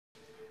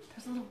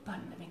There's a little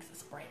button that makes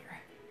this brighter,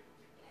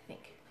 I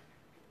think.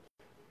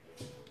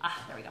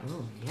 Ah, there we go.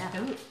 Oh, yeah.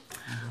 Ooh.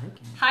 I like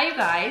it. Hi, you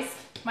guys.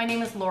 My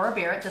name is Laura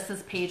Barrett. This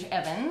is Paige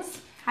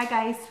Evans. Hi,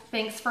 guys.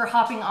 Thanks for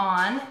hopping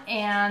on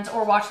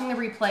or watching the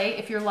replay.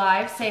 If you're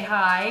live, say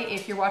hi.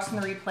 If you're watching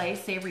the replay,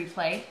 say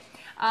replay.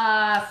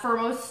 For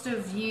most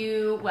of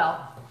you,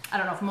 well, I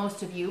don't know if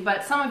most of you,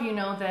 but some of you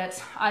know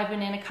that I've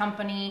been in a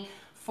company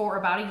for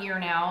about a year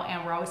now,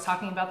 and we're always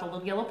talking about the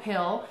little yellow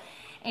pill.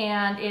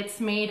 And it's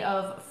made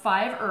of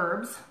 5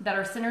 herbs that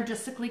are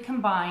synergistically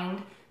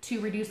combined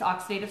to reduce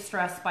oxidative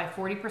stress by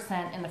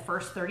 40% in the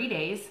first 30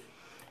 days.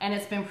 And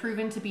it's been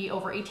proven to be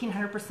over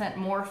 1,800%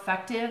 more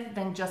effective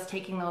than just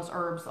taking those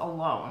herbs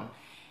alone.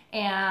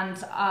 And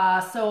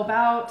so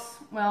about,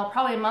 well,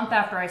 probably a month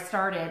after I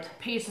started,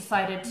 Paige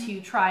decided to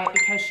try it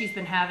because she's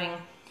been having,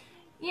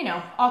 you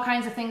know, all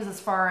kinds of things as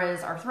far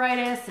as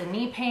arthritis and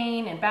knee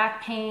pain and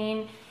back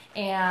pain.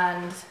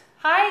 And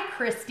hi,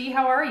 Christy,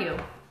 how are you?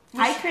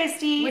 Hi,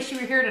 Christy. Wish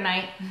you were here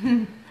tonight.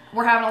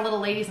 We're having a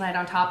little ladies' night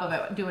on top of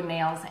it, doing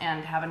nails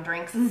and having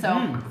drinks.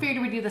 So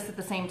figured we'd do this at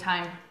the same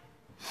time.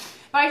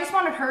 But I just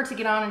wanted her to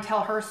get on and tell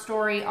her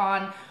story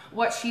on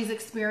what she's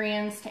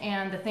experienced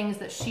and the things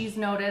that she's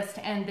noticed.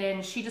 And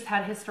then she just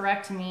had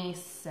hysterectomy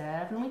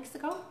 7 weeks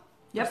ago?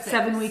 Yep,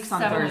 7 weeks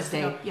on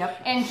Thursday.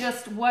 Yep. And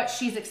just what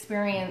she's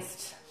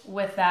experienced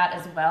with that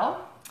as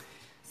well.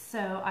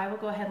 So I will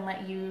go ahead and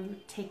let you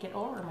take it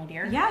over, my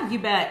dear. Yeah, you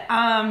bet.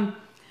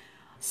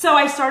 So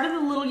I started the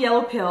little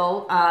yellow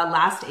pill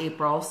last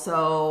April.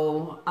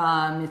 So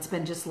it's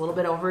been just a little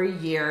bit over a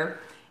year.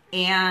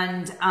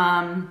 And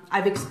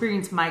I've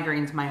experienced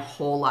migraines my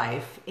whole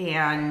life.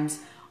 And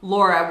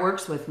Laura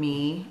works with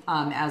me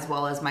as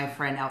well as my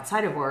friend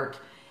outside of work.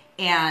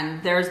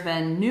 And there's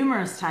been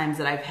numerous times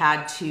that I've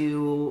had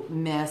to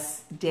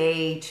miss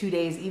day, 2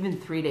 days, even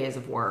 3 days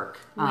of work.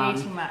 Way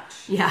too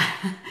much. Yeah.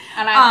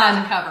 And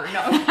I've had to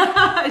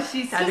cover. No.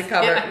 She's had to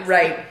cover,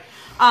 right.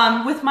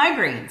 With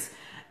migraines.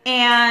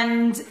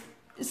 And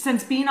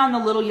since being on the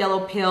little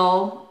yellow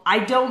pill, I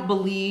don't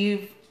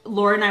believe,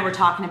 Laura and I were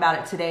talking about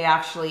it today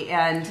actually,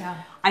 and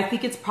yeah. I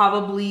think it's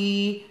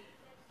probably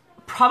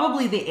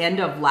the end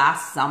of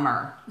last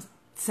summer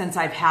since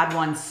I've had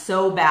one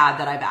so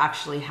bad that I've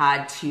actually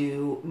had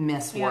to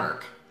miss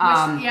work.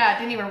 Which, it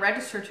didn't even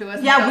register to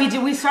us. Yeah, we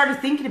did. We started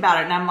thinking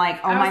about it, and I'm like,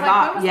 oh my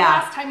God. When was the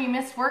last time you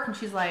missed work? And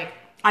she's like,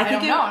 I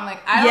don't know. I'm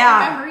like, I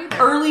don't remember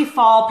either. Early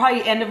fall,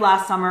 probably end of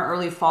last summer,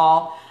 early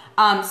fall.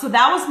 So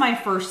that was my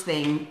first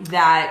thing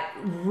that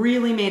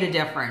really made a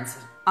difference,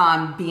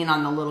 being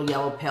on the little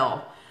yellow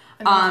pill.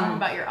 And tell me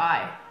about your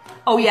eye.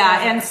 Oh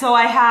yeah, and so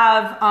I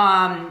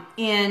have,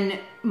 in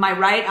my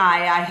right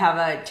eye, I have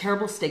a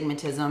terrible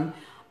stigmatism.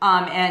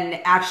 And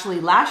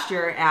actually last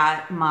year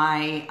at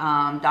my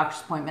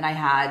doctor's appointment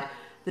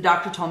the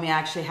doctor told me I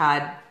actually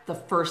had the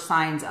first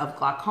signs of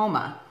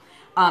glaucoma,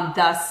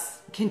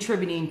 thus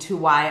contributing to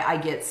why I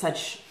get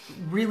such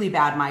really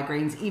bad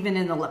migraines. Even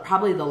in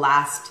probably the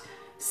last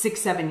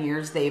 6-7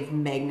 years, they've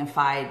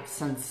magnified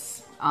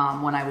since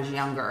when I was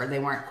younger. They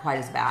weren't quite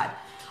as bad.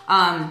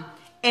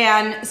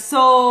 And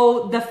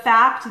so the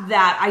fact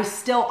that I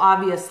still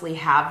obviously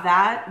have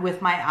that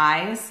with my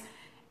eyes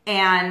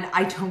and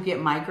I don't get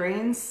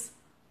migraines,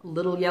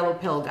 little yellow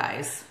pill,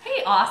 guys.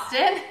 Hey,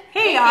 Austin.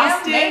 Hey,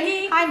 Austin.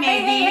 Maggie. Hi,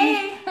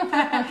 Maggie.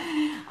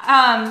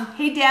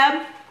 Hey,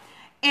 Deb.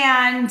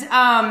 And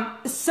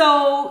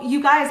so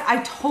you guys,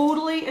 I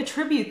totally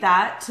attribute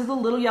that to the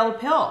little yellow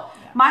pill.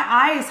 Yeah. My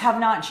eyes have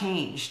not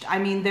changed. I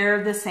mean,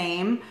 they're the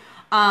same.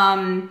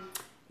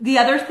 The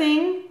other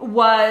thing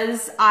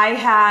was I'd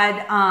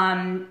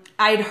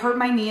hurt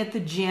my knee at the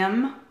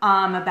gym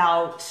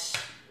about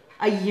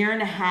a year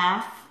and a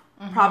half,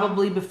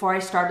 probably before I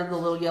started the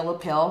little yellow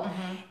pill.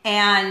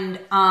 And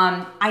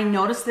I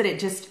noticed that it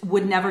just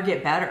would never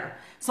get better.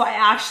 So I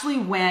actually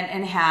went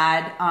and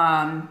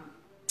had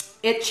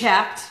it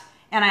checked,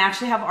 and I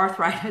actually have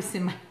arthritis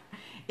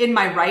in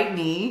my right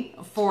knee.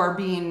 For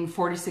being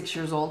 46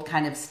 years old,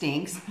 kind of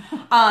stinks.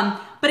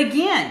 But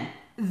again,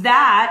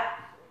 that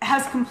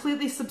has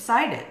completely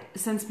subsided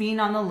since being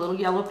on the little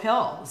yellow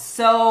pill.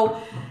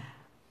 So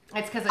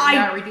it's because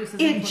it reduces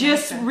the inflammation. It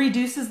just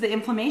reduces the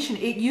inflammation.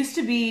 It used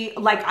to be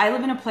like, I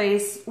live in a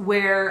place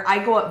where I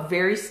go up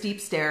very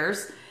steep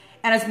stairs,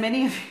 and as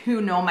many of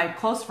you know, my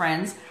close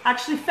friends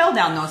actually fell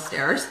down those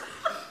stairs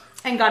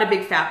and got a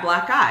big fat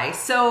black eye.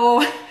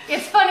 So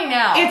it's funny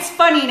now. It's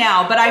funny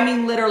now, but I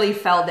mean literally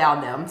fell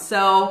down them.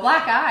 So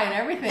black eye and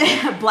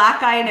everything.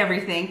 Black eye and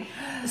everything.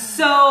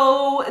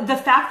 So the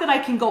fact that I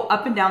can go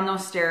up and down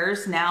those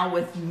stairs now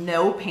with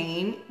no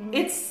pain,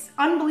 it's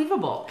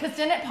unbelievable. Because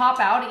didn't it pop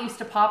out? It used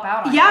to pop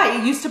out on you. Yeah,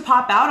 it used to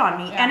pop out on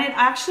me. Yeah. And it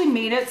actually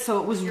made it so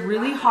it was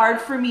really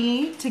hard for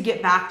me to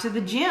get back to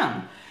the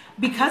gym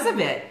because of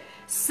it.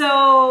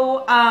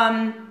 So,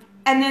 and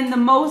then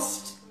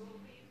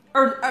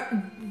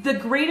the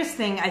greatest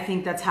thing I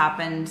think that's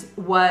happened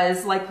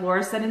was, like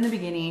Laura said in the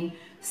beginning,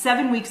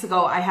 7 weeks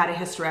ago, I had a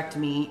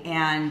hysterectomy,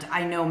 and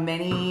I know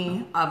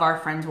many of our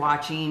friends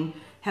watching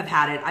have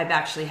had it. I've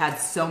actually had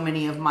so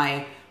many of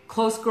my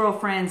close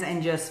girlfriends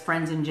and just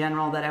friends in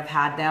general that have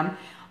had them.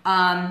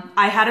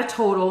 I had a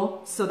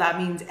total, so that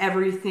means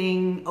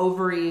everything,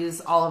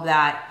 ovaries, all of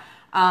that.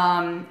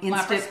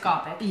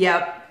 Laparoscopic.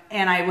 Yep.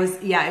 And it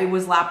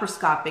was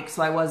laparoscopic,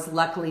 so I was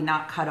luckily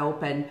not cut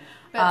open.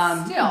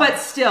 But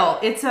still,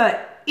 it's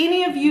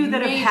any of you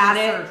that have had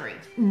it, surgery.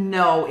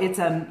 No, it's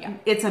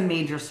a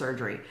major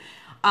surgery.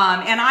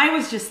 And I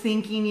was just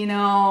thinking,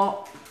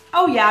 oh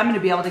yeah, I'm going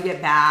to be able to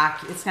get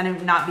back. It's going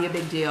to not be a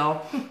big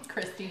deal.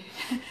 Christy.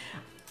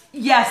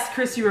 Yes,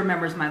 Christy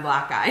remembers my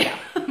black eye.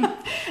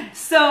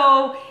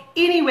 So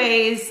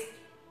anyways,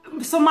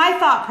 so my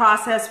thought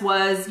process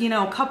was,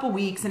 a couple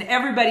weeks, and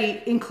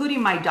everybody,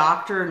 including my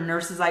doctor,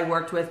 nurses I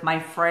worked with, my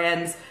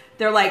friends,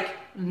 they're like,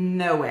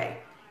 no way.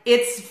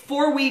 It's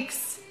 4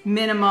 weeks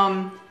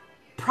minimum,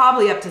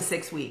 probably up to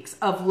 6 weeks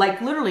of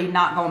literally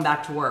not going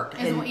back to work.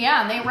 And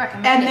they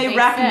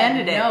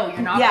recommended it. No,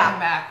 you're not going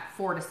back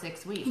 4 to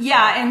 6 weeks.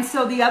 Yeah, and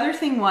so the other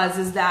thing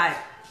is that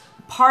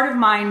part of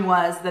mine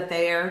was that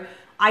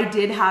I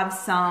did have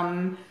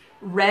some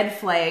red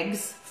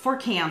flags for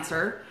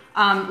cancer.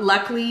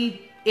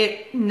 Luckily,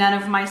 none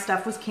of my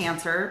stuff was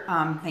cancer,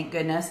 thank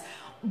goodness.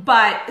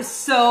 But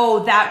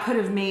so that could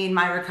have made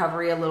my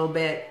recovery a little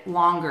bit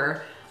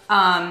longer.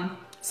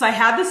 So I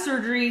had the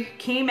surgery,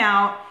 came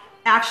out,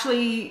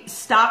 actually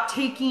stopped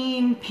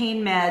taking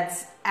pain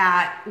meds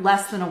at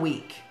less than a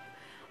week.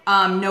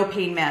 No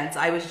pain meds.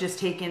 I was just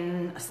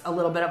taking a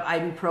little bit of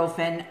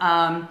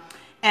ibuprofen,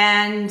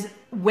 and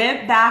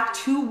went back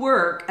to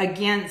work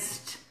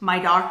against my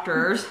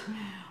doctor's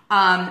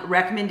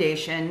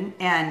recommendation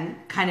and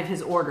kind of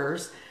his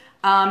orders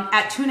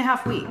at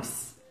 2.5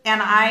 weeks.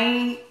 And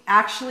I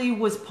actually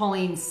was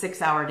pulling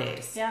 6-hour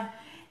days. Yeah.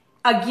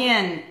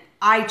 Again,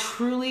 I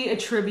truly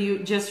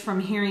attribute, just from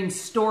hearing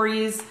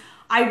stories.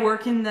 I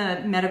work in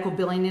the medical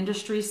billing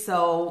industry,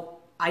 so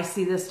I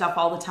see this stuff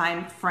all the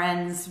time.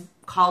 Friends,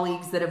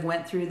 colleagues that have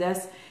went through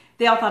this,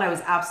 they all thought I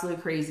was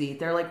absolutely crazy.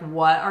 They're like,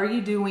 what are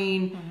you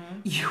doing?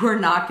 You are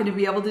not going to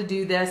be able to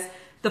do this.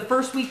 The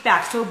first week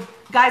back. So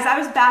guys, I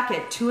was back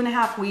at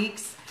 2.5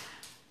 weeks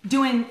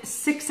doing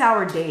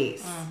 6-hour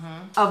days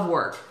of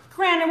work.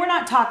 Granted, we're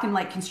not talking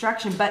like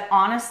construction, but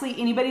honestly,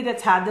 anybody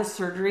that's had this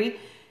surgery,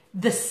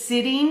 the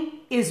sitting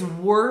is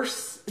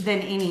worse than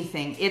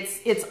anything.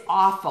 It's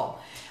awful.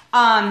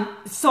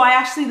 So I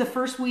actually,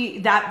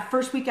 that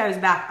first week I was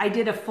back, I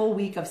did a full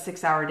week of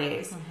 6-hour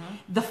days.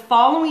 The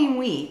following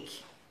week,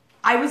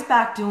 I was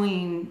back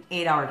doing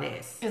 8-hour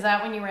days. Is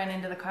that when you ran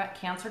into the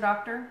cancer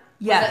doctor?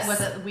 Yes. Was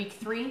it week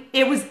 3?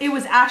 It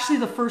was actually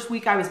the first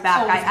week I was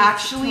back. I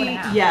actually,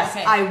 yes,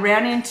 okay. I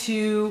ran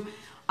into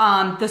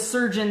the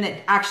surgeon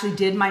that actually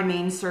did my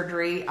main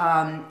surgery,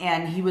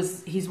 and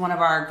he's one of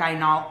our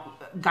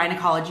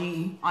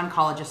gynecology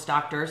oncologist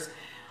doctors,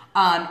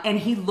 and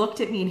he looked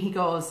at me and he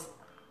goes,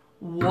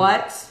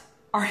 what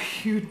are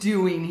you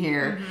doing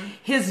here?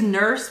 His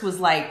nurse was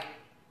like,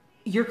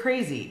 you're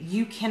crazy.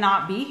 You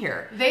cannot be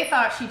here. They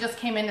thought she just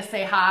came in to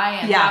say hi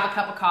and have a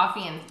cup of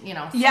coffee and,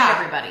 see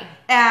everybody.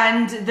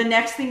 And the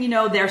next thing you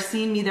know, they're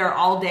seeing me there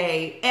all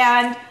day.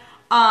 And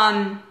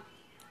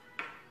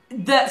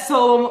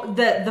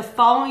the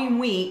following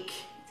week,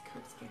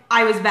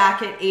 I was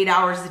back at 8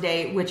 hours a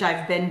day, which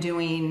I've been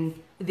doing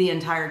the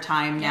entire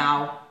time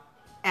now.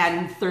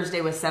 And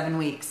Thursday was 7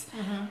 weeks.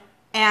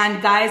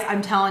 And guys,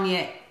 I'm telling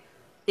you,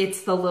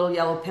 it's the little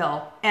yellow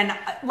pill. And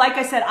like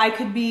I said,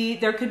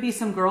 there could be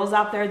some girls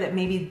out there that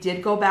maybe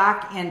did go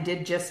back and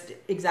did just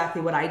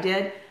exactly what I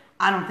did.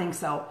 I don't think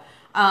so.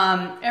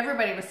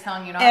 Everybody was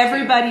telling you not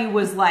Everybody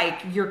was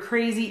like, you're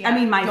crazy. Yeah. I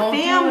mean, my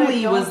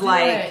family was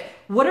like,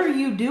 what are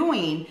you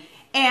doing?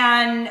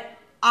 And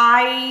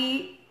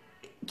I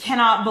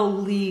cannot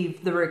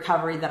believe the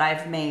recovery that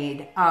I've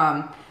made.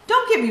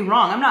 Don't get me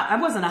wrong. I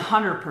wasn't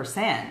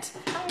 100%,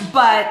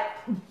 but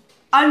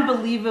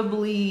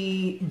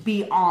unbelievably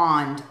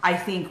beyond, I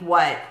think,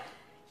 what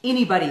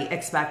anybody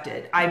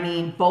expected. I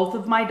mean, both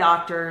of my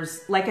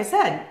doctors, like I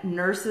said,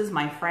 nurses,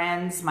 my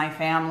friends, my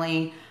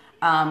family,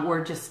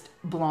 were just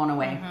blown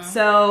away.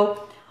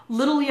 So,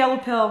 little yellow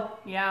pill.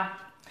 Yeah.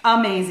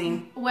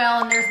 Amazing.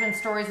 Well, and there's been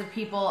stories of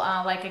people,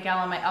 like a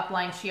gal in my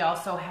upline, she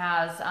also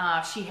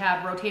she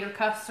had rotator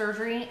cuff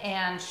surgery,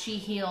 and she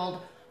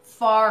healed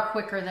far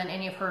quicker than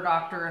any of her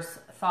doctors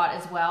thought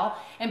as well.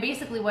 And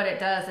basically what it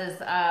does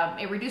is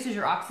it reduces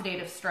your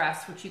oxidative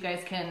stress, which you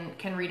guys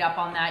can read up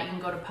on that. You can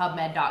go to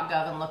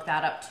pubmed.gov and look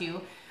that up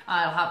too.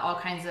 It'll have all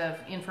kinds of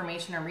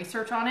information and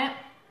research on it.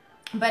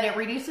 But it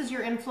reduces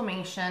your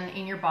inflammation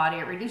in your body.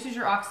 It reduces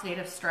your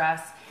oxidative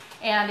stress,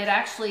 and it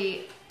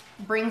actually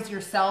brings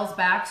your cells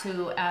back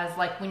to as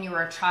like when you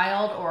were a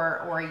child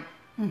or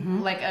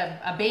like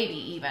a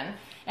baby even.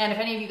 And if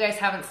any of you guys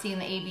haven't seen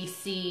the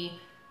ABC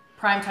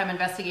Primetime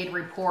Investigative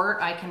Report,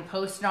 I can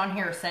post it on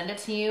here or send it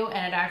to you.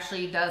 And it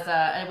actually does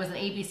it was an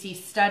ABC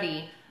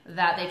study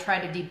that they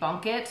tried to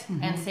debunk it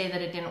and say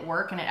that it didn't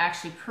work. And it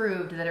actually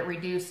proved that it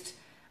reduced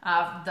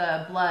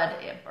the blood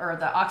or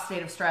the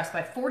oxidative stress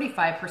by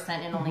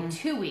 45% in only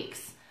 2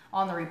 weeks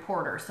on the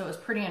reporter. So it was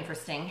pretty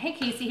interesting. Hey,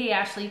 Casey. Hey,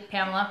 Ashley.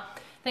 Pamela.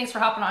 Thanks for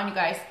hopping on, you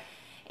guys.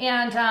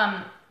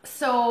 And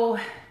so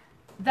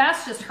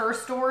that's just her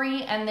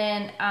story. And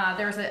then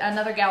there's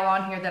another gal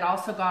on here that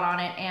also got on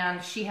it,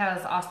 and she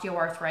has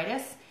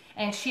osteoarthritis.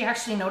 And she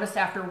actually noticed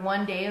after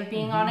 1 day of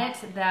being on it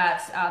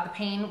that the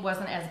pain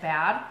wasn't as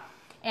bad.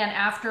 And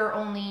after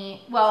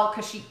only, well,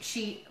 because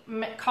she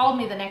called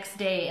me the next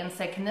day and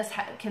said,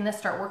 can this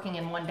start working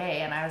in 1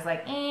 day? And I was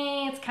like,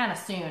 it's kind of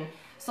soon.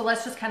 So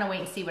let's just kind of wait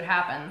and see what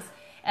happens.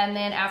 And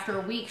then after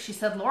a week, she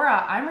said,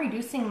 Laura, I'm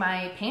reducing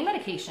my pain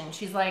medication.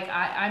 She's like,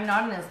 I'm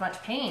not in as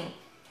much pain.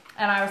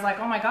 And I was like,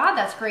 oh my God,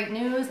 that's great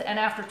news. And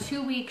after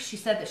 2 weeks, she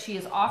said that she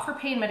is off her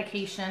pain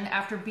medication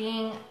after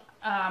being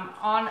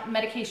on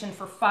medication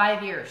for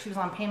 5 years. She was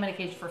on pain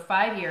medication for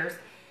 5 years.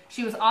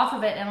 She was off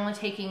of it and only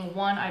taking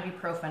 1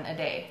 ibuprofen a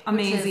day.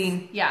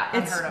 Amazing.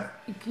 Unheard of.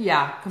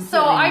 Yeah, completely.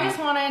 So I just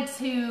wanted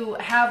to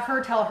have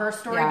her tell her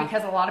story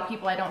because a lot of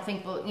people I don't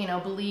think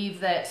believe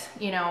that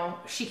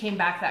she came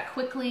back that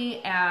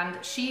quickly.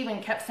 And she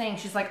even kept saying,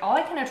 she's like, all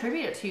I can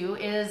attribute it to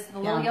is the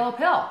little yellow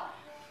pill.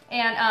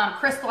 And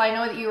Crystal, I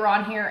know that you were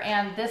on here,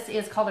 and this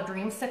is called a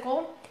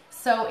dreamsicle.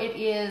 So it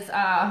is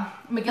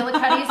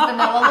McGillicuddy's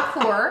vanilla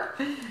liqueur,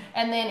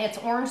 and then it's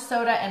orange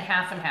soda and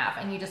half,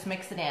 and you just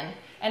mix it in.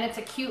 And it's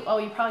a cute, oh,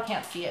 you probably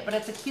can't see it, but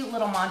it's a cute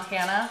little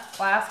Montana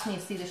glass. Can you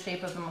see the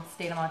shape of the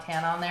state of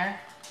Montana on there?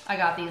 I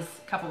got these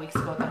a couple weeks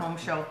ago at the home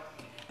show.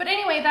 But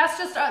anyway, that's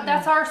just,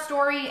 that's our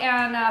story,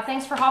 and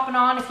thanks for hopping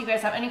on. If you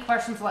guys have any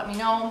questions, let me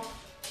know.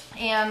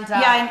 And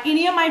yeah, and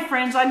any of my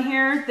friends on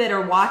here that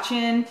are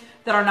watching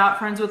that are not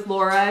friends with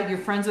Laura, you're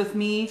friends with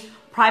me,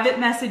 private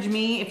message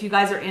me if you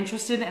guys are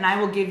interested, and I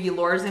will give you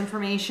Laura's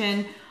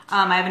information.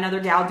 I have another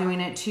gal doing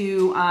it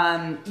too.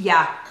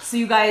 Yeah, so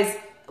you guys,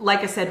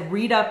 like I said,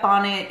 read up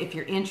on it. If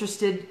you're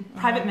interested,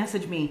 private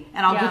message me,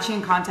 and I'll get you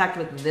in contact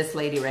with this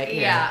lady right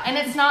here. Yeah, and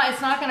it's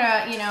not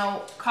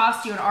gonna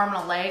cost you an arm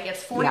and a leg.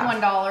 It's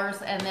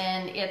 $41, and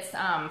then it's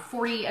I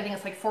think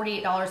it's like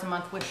 $48 a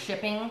month with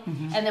shipping.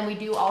 And then we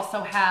do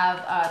also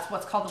have it's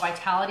what's called the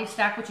Vitality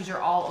Stack, which is your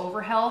all over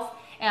health.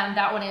 And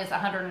that one is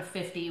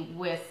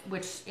 $150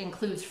 which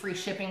includes free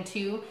shipping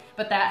too.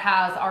 But that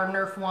has our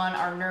Nerf 1,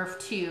 our Nerf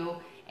 2,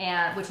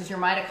 and which is your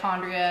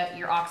mitochondria,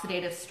 your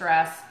oxidative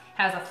stress,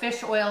 has a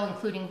fish oil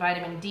including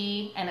vitamin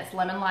D, and it's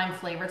lemon lime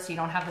flavored so you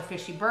don't have the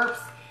fishy burps.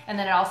 And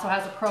then it also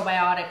has a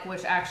probiotic,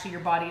 which actually your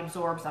body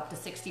absorbs up to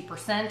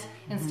 60%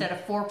 instead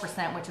of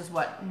 4%, which is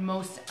what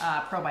most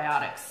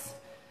probiotics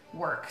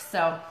work.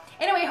 So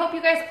anyway, hope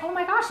you guys, oh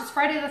my gosh, it's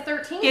Friday the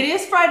 13th. It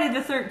is Friday the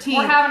 13th.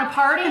 We're having a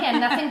party and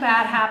nothing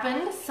bad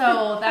happened.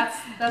 So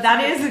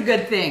that is a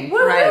good thing.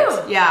 Woo-hoo!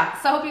 Right. Yeah.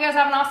 So I hope you guys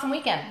have an awesome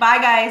weekend. Bye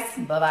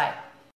guys. Bye-bye.